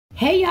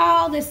Hey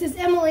y'all, this is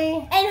Emily.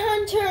 And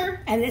Hunter.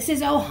 And this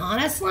is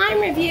Ohana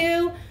Slime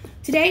Review.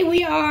 Today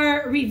we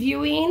are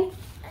reviewing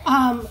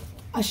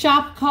a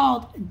shop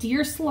called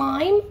Deer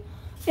Slime.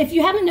 If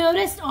you haven't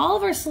noticed, all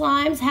of our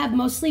slimes have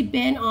mostly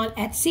been on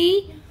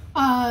Etsy.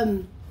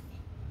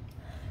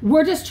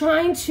 We're just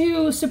trying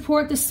to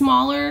support the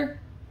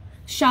smaller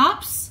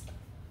shops.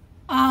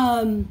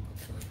 And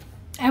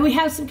we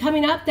have some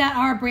coming up that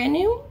are brand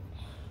new.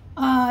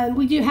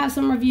 We do have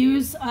some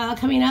reviews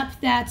coming up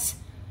that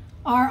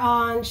are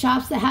on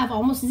shops that have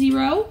almost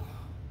zero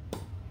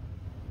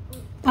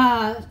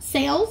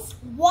sales.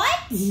 What?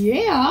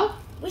 Yeah.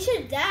 We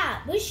should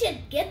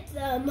get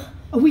them.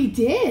 We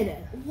did.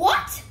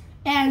 What?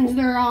 And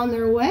they're on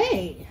their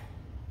way.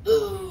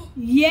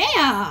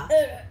 Yeah.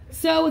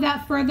 So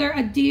without further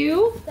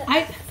ado,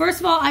 first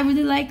of all, I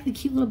really like the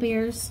cute little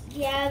bears.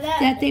 Yeah,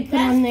 that they put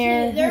on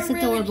there. Cute. They're That's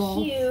adorable.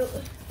 Really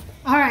cute.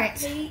 All right.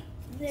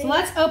 So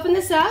let's open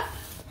this up.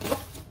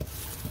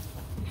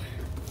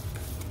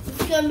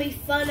 It's gonna be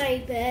fun, I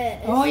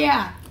bet. Oh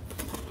yeah.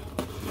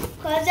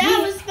 Cause they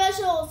have a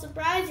special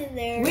surprise in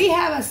there. We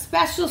have a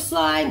special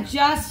slime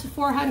just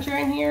for Hunter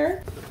in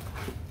here.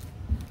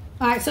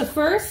 All right. So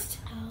first,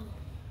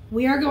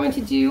 we are going to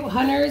do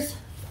Hunter's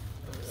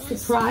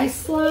surprise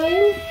slime.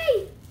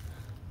 Yay!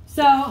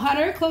 So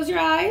Hunter, close your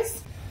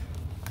eyes.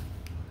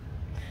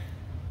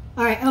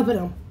 All right, open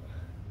them.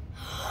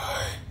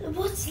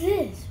 What's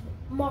this?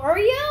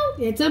 Mario?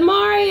 It's a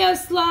Mario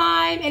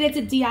slime, and it's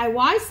a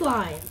DIY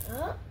slime.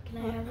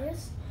 Can I have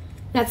this?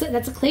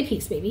 That's a clay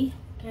piece, baby.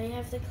 Can I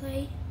have the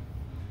clay?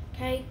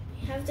 Can I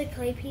have the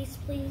clay piece,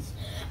 please?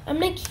 I'm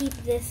gonna keep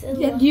this.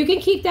 You can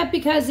keep that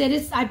because it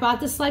is. I bought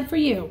this slime for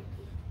you.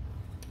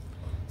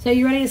 So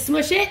you ready to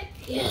smush it?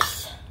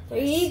 Yes.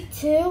 3,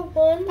 2,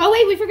 1. Oh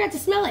wait, we forgot to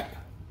smell it.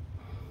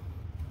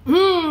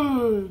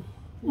 Mmm.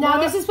 Now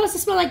this is supposed to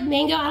smell like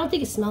mango. I don't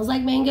think it smells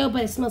like mango,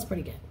 but it smells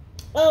pretty good.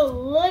 Oh,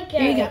 look at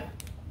it. Here you go.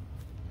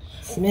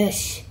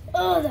 Smush.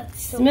 Oh,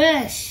 that's so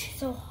smush.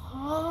 So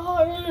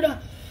hard.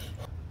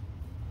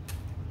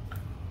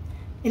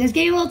 It is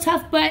getting a little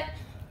tough, but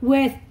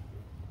with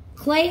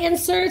clay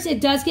inserts,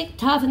 it does get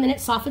tough and then it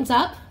softens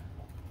up.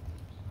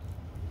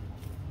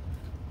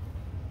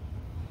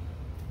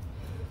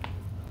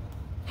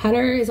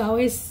 Hunter is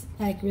always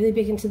like really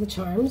big into the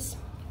charms.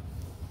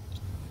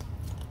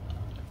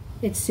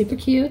 It's super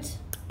cute.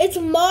 It's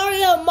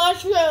Mario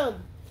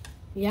mushroom.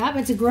 Yep,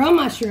 it's a grow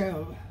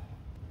mushroom.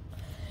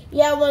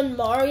 Yeah, when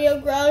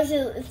Mario grows,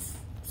 it's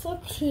so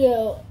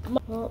cute.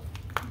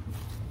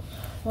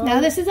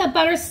 Now this is a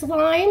butter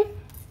slime.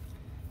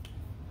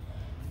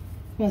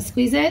 You want to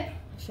squeeze it?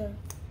 Sure.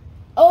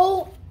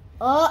 Oh.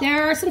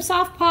 There are some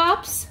soft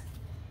pops.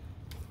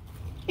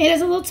 It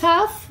is a little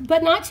tough,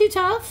 but not too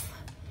tough.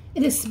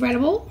 It is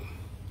spreadable.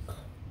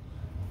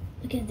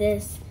 Look at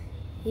this.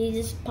 He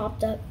just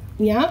popped up.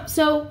 Yep.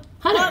 So,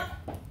 Hunter,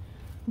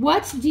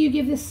 what do you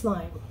give this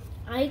slime?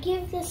 I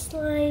give this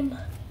slime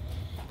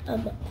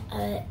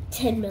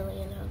 10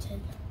 million out of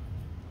 10.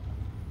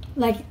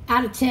 Like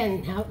out of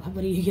 10,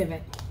 what do you give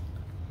it?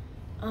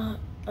 10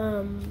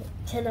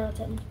 out of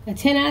 10. A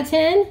 10 out of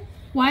 10?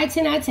 Why a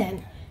 10 out of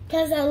 10?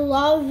 Because I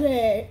love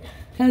it.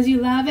 Because you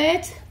love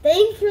it?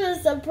 Thanks for the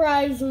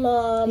surprise,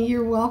 Mom.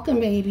 You're welcome,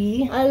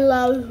 baby. I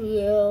love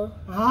you.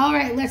 All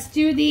right, let's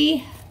do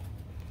the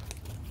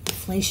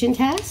inflation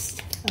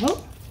test.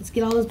 Oh, let's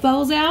get all those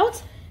bubbles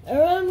out.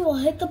 Everyone will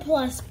hit the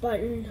plus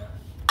button.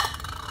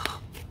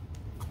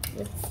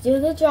 Let's do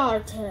the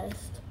jar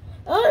test.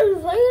 Oh, I'm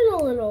inflating a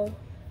little.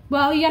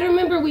 Well, you got to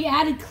remember we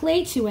added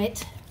clay to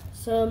it.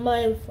 So it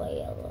might inflate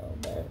a little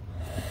bit.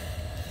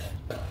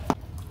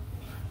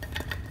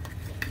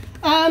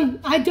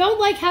 I don't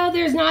like how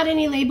there's not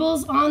any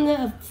labels on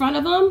the front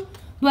of them,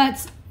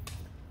 but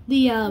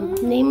the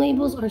name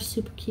labels are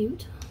super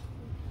cute.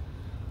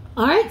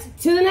 All right,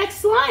 to the next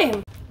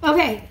slime.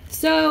 Okay,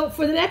 so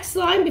for the next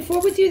slime,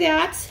 before we do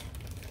that,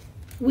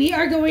 we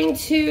are going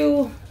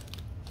to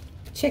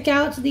check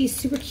out these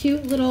super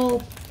cute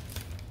little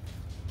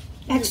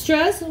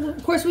extras.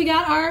 Of course, we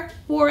got our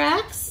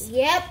borax.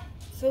 Yep,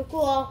 so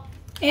cool.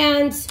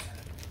 And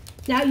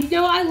now, you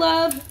know I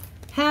love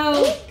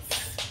how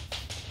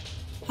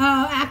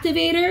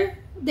Activator,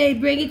 they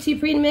bring it to you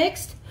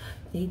pre-mixed.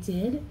 They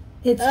did.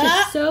 It's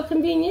just so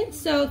convenient,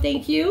 so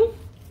thank you.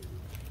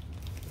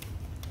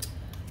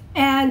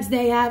 And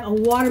they have a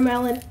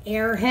watermelon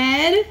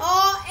airhead.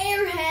 Oh,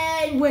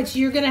 airhead. Which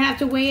you're going to have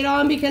to wait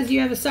on because you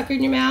have a sucker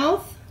in your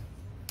mouth.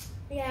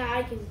 Yeah,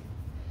 I can.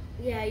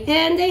 Yeah, you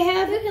and they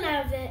have. You can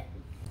have it.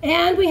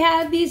 And we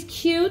have these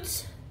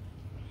cute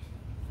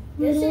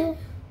little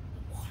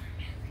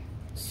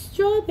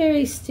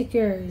strawberry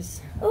stickers.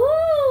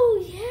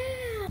 Oh,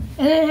 yeah.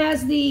 And it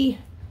has the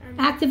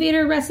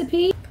Activator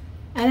recipe.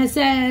 And it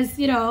says,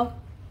 you know,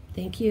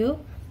 thank you.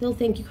 Little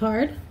thank you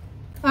card.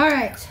 All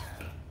right.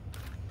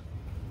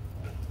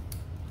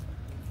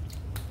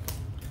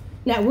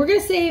 Now we're going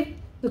to save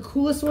the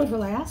coolest one for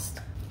last.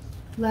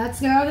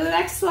 Let's go to the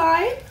next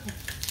slide.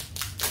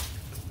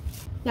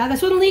 Now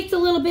this one leaked a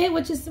little bit,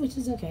 which is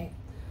okay.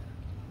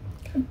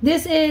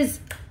 This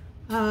is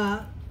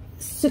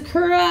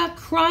Sakura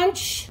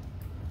Crunch.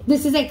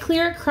 This is a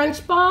clear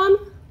Crunch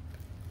Bomb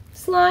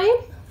slime.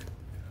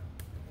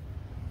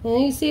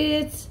 And you see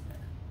it's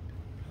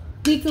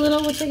leaked a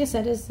little, which like I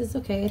said is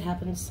okay, it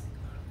happens.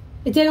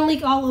 It didn't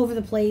leak all over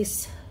the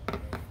place,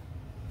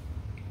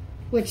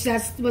 which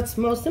that's what's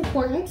most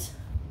important.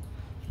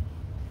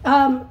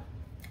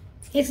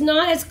 It's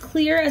not as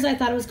clear as I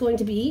thought it was going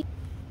to be.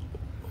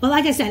 But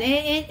like I said,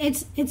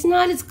 it's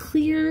not as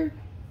clear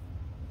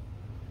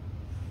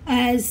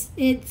as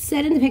it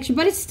said in the picture,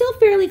 but it's still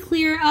fairly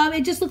clear.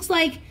 It just looks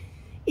like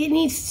it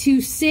needs to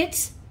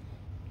sit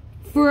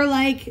for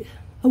like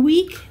a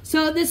week.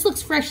 So this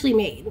looks freshly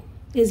made,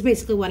 is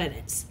basically what it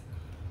is,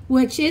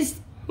 which is,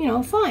 you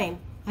know, fine.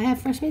 I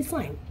have fresh made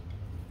slime.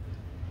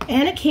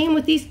 And it came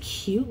with these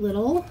cute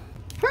little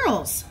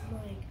pearls.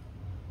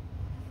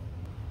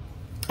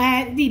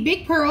 And the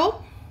big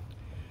pearl,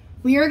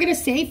 we are going to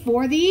save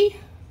for the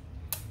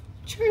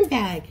churn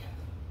bag.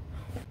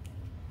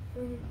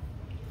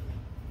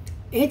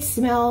 It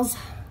smells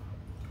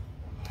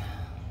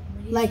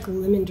like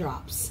lemon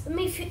drops. Let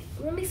me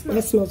smell.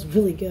 That smells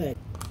really good.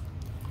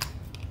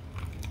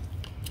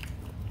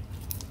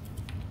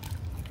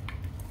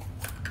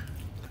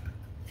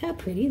 How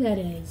pretty that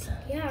is.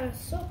 Yeah,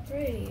 it's so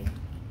pretty.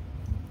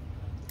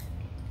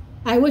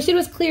 I wish it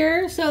was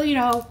clearer, so, you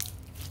know,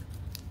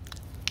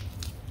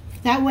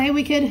 that way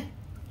we could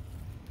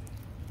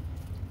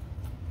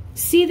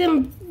see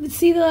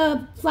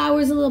the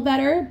flowers a little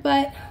better,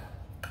 but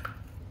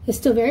it's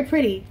still very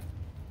pretty.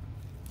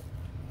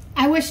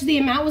 I wish the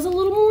amount was a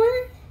little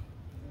more,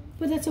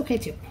 but that's okay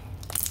too.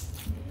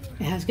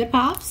 It has good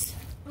pops.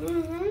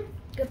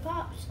 Good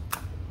pops.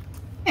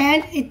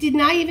 And it did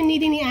not even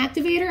need any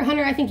activator.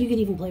 Hunter, I think you could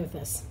even play with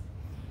this.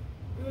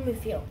 Let me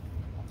feel.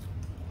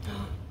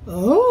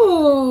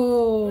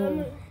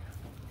 Oh.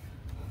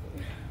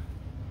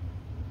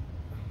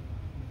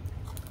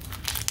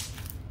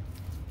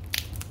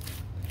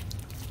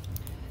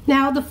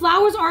 Now, the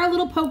flowers are a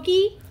little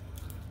pokey.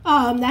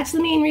 That's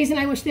the main reason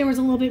I wish there was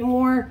a little bit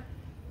more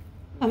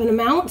of an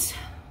amount.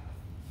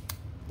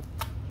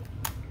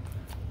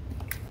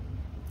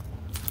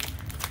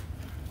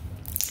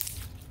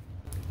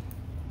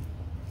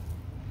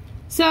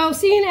 So,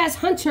 seeing as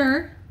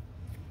Hunter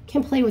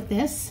can play with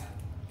this,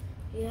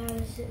 yeah,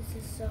 this is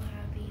so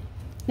happy.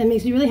 That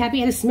makes me really happy,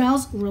 and it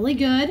smells really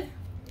good.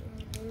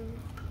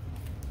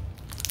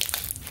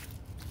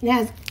 It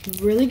has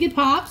really good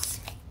pops.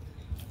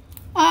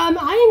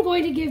 I am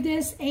going to give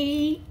this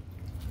a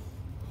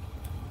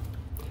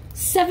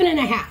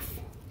 7.5.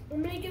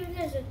 I'm going to give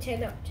this a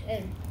 10 out of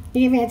 10.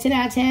 You're giving it a 10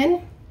 out of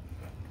 10?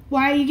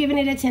 Why are you giving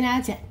it a 10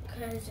 out of 10?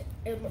 Because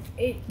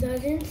it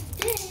doesn't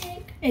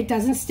stick. It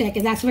doesn't stick,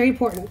 and that's very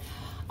important.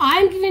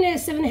 I'm giving it a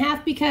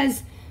 7.5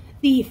 because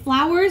the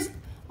flowers,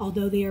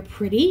 although they are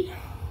pretty,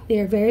 they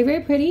are very,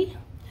 very pretty,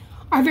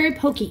 are very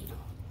pokey.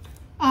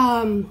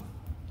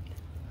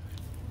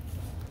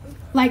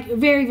 Like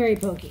very, very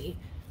pokey.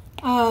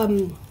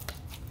 And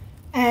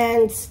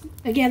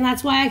again,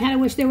 that's why I kind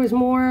of wish there was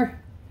more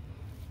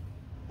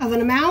of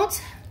an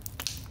amount.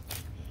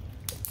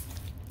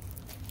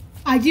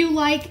 I do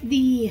like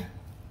the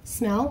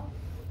smell.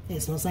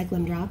 It smells like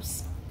lemon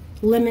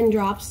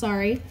drops,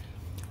 sorry.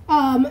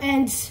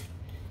 And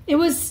it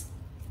was,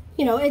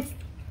 you know, it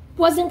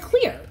wasn't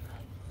clear.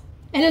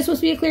 And it's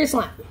supposed to be a clear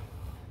slime.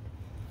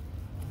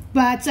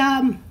 But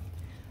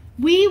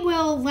we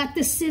will let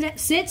this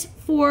sit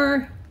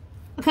for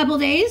a couple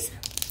days.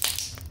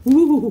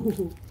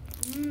 Ooh.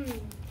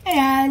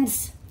 And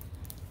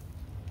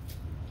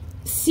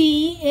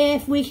see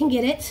if we can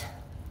get it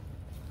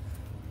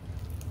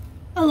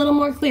a little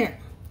more clear.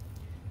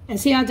 And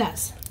see how it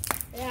does.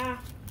 Yeah.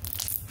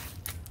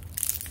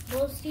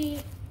 We'll see.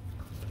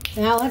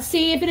 Now let's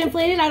see if it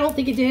inflated. I don't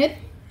think it did.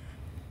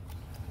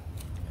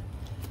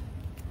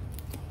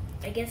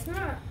 I guess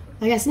not.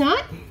 I guess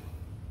not.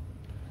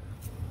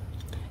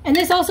 And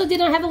this also did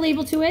not have a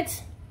label to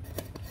it.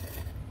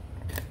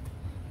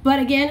 But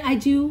again, I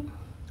do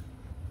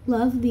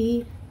love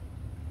the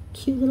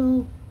cute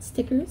little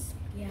stickers.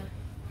 Yeah.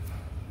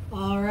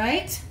 All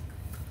right.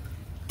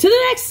 To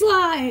the next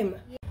slime.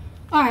 Yeah.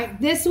 All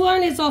right. This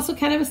one is also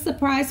kind of a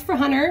surprise for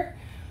Hunter.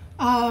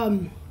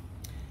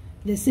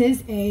 This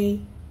is a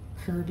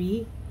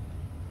Kirby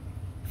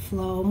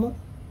foam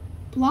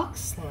block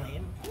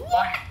slime.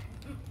 What?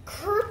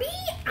 Kirby?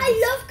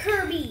 I love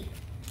Kirby.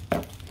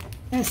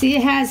 Now see,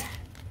 it has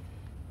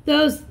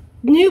those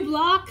new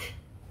block.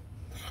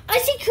 I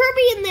see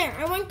Kirby in there.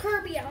 I want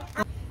Kirby out.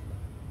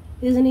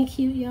 Isn't he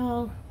cute,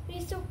 y'all?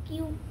 He's so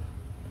cute.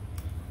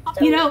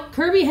 You know,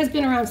 Kirby has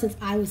been around since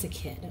I was a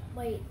kid.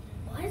 Wait,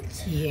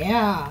 what?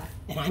 Yeah,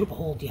 and I'm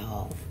old,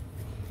 y'all.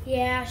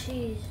 Yeah,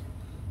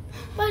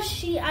 but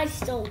I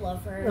still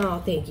love her.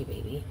 Oh, thank you,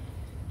 baby.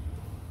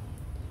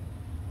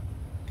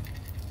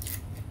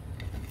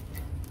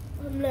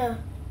 No.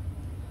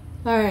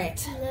 All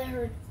right. Let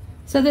her.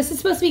 So this is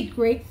supposed to be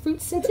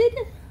grapefruit scented.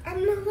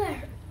 I'm gonna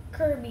let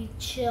Kirby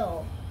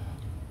chill.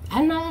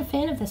 I'm not a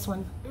fan of this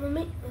one. Let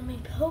me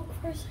poke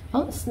first.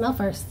 Oh, smell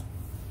first.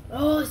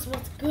 Oh, it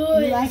smells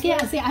good. You like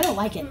it? See, I don't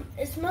like it.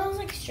 It smells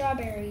like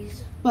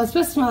strawberries. Well, it's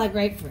supposed to smell like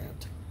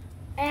grapefruit.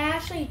 It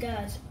actually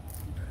does.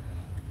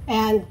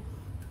 And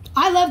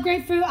I love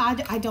grapefruit.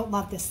 I don't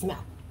love this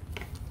smell.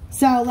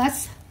 So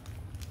let's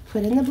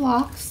put in the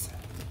blocks.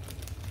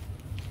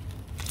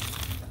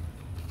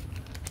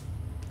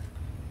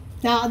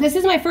 Now, this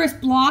is my first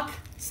block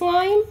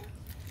slime,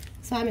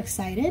 so I'm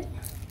excited.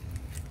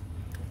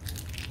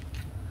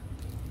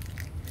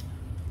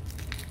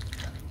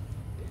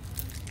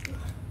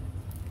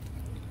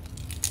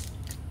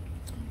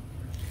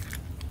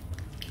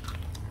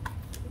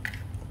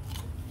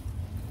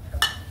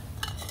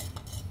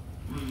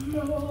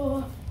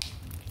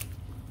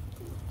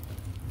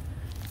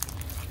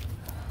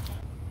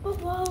 Oh,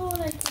 whoa, I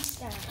like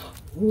that.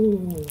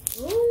 Ooh.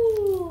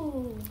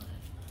 Ooh.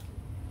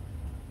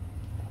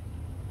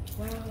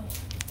 Wow. I'm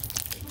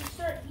gonna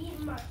start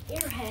eating my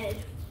airhead.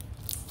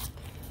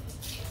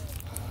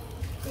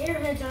 The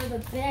airheads are the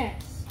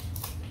best.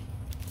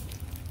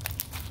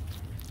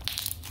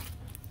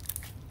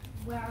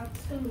 Wow,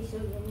 it's gonna be so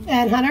yummy.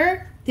 And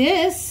Hunter,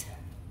 this,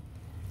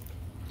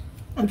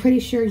 I'm pretty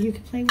sure you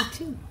could play with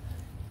too.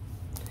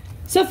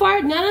 So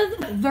far, none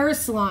of their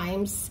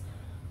slimes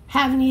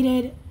have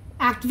needed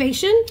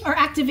activation or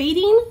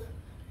activating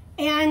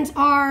and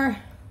are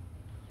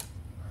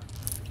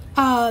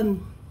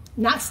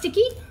not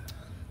sticky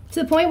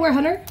to the point where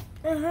Hunter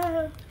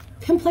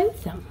can play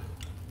with them.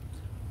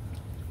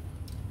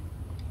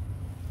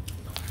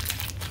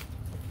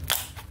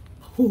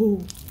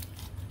 Ooh.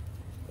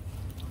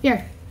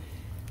 Here,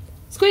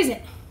 squeeze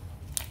it.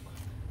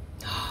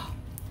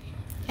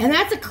 And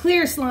that's a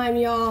clear slime,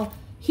 y'all.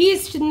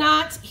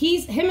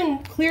 Him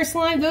and clear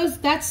slime,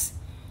 that's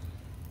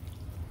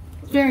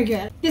very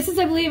good. This is,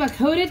 I believe, a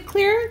coated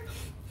clear,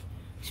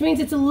 which means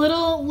it's a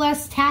little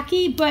less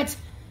tacky, but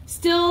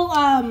still,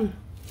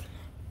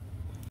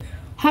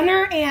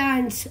 Hunter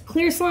and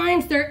clear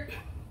slimes, they're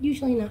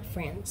usually not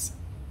friends.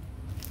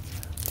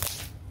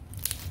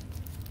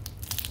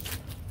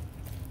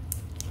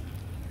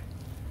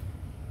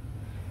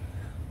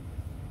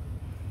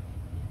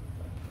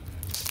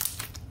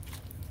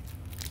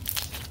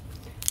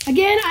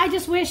 Again, I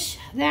just wish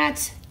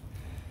that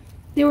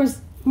there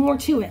was more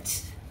to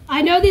it.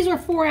 I know these were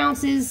 4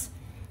 ounces,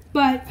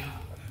 but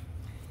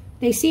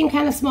they seem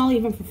kind of small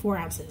even for 4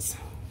 ounces.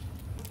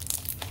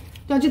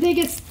 Don't you think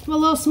it's a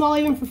little small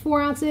even for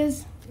 4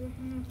 ounces?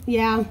 Mm-hmm.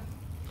 Yeah.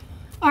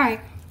 All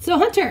right. So,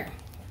 Hunter,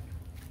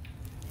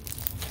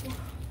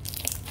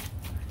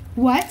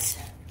 what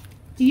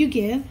do you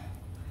give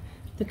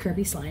the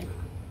Kirby slime?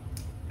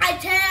 A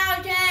 10 out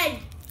of 10.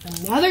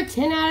 Another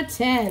 10 out of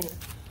 10.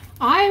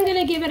 I'm going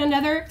to give it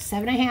another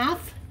 7.5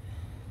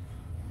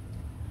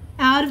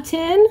 out of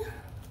 10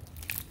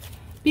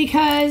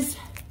 because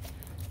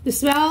the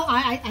smell,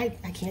 I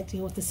can't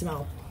deal with the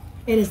smell.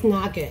 It is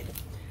not good.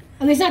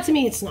 At least not to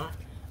me, it's not.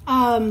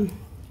 I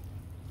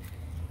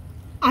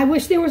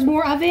wish there was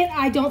more of it.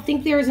 I don't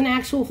think there's an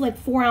actual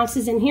 4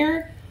 ounces in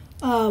here.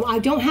 I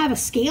don't have a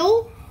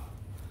scale.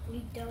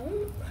 You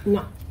don't?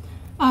 No.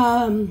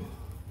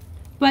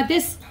 But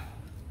this...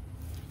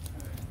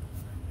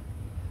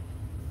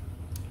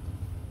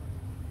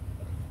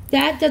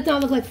 That does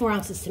not look like 4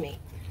 ounces to me.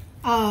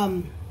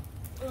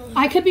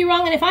 I could be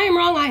wrong, and if I am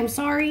wrong, I am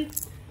sorry.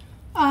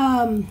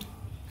 I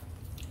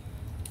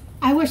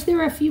wish there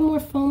were a few more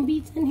foam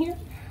beads in here.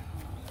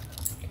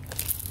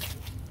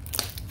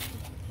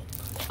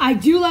 I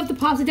do love the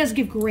pops. It does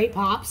give great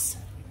pops.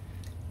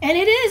 And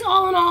it is,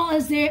 all in all,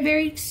 is a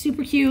very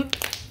super cute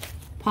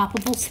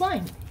poppable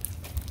slime.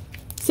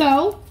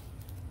 So,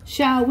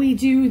 shall we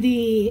do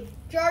the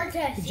jar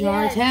test?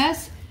 Jar yes.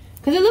 test?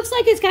 Because it looks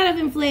like it's kind of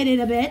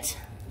inflated a bit.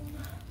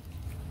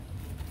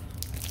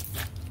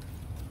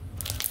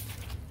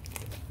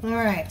 All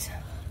right.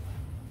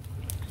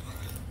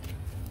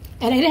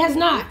 And it has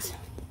not,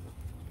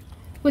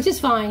 which is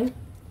fine.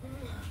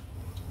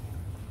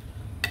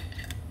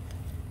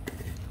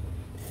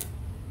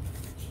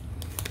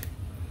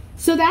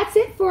 So that's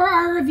it for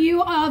our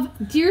review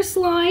of Deer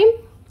Slime.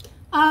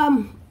 All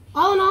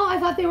in all, I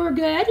thought they were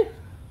good.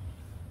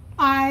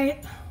 I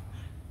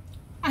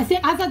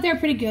thought they were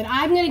pretty good.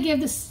 I'm gonna give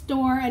the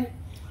store an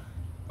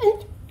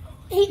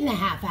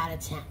 8.5 out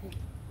of 10.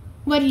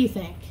 What do you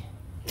think?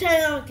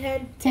 10 out of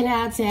 10. 10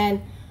 out of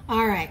 10.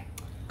 All right.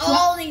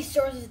 All these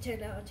stores is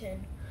 10 out of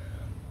 10.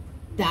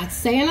 That's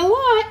saying a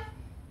lot.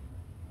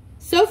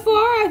 So far,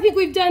 I think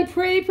we've done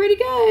pretty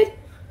good.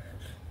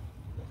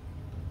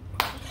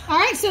 All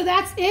right, so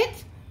that's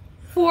it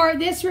for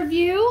this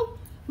review.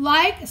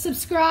 Like,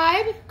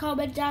 subscribe,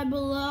 Comment down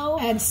below.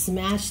 and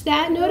smash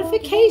that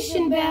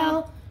notification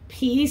bell.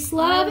 Peace,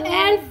 love,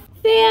 and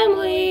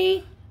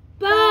family.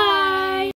 Bye.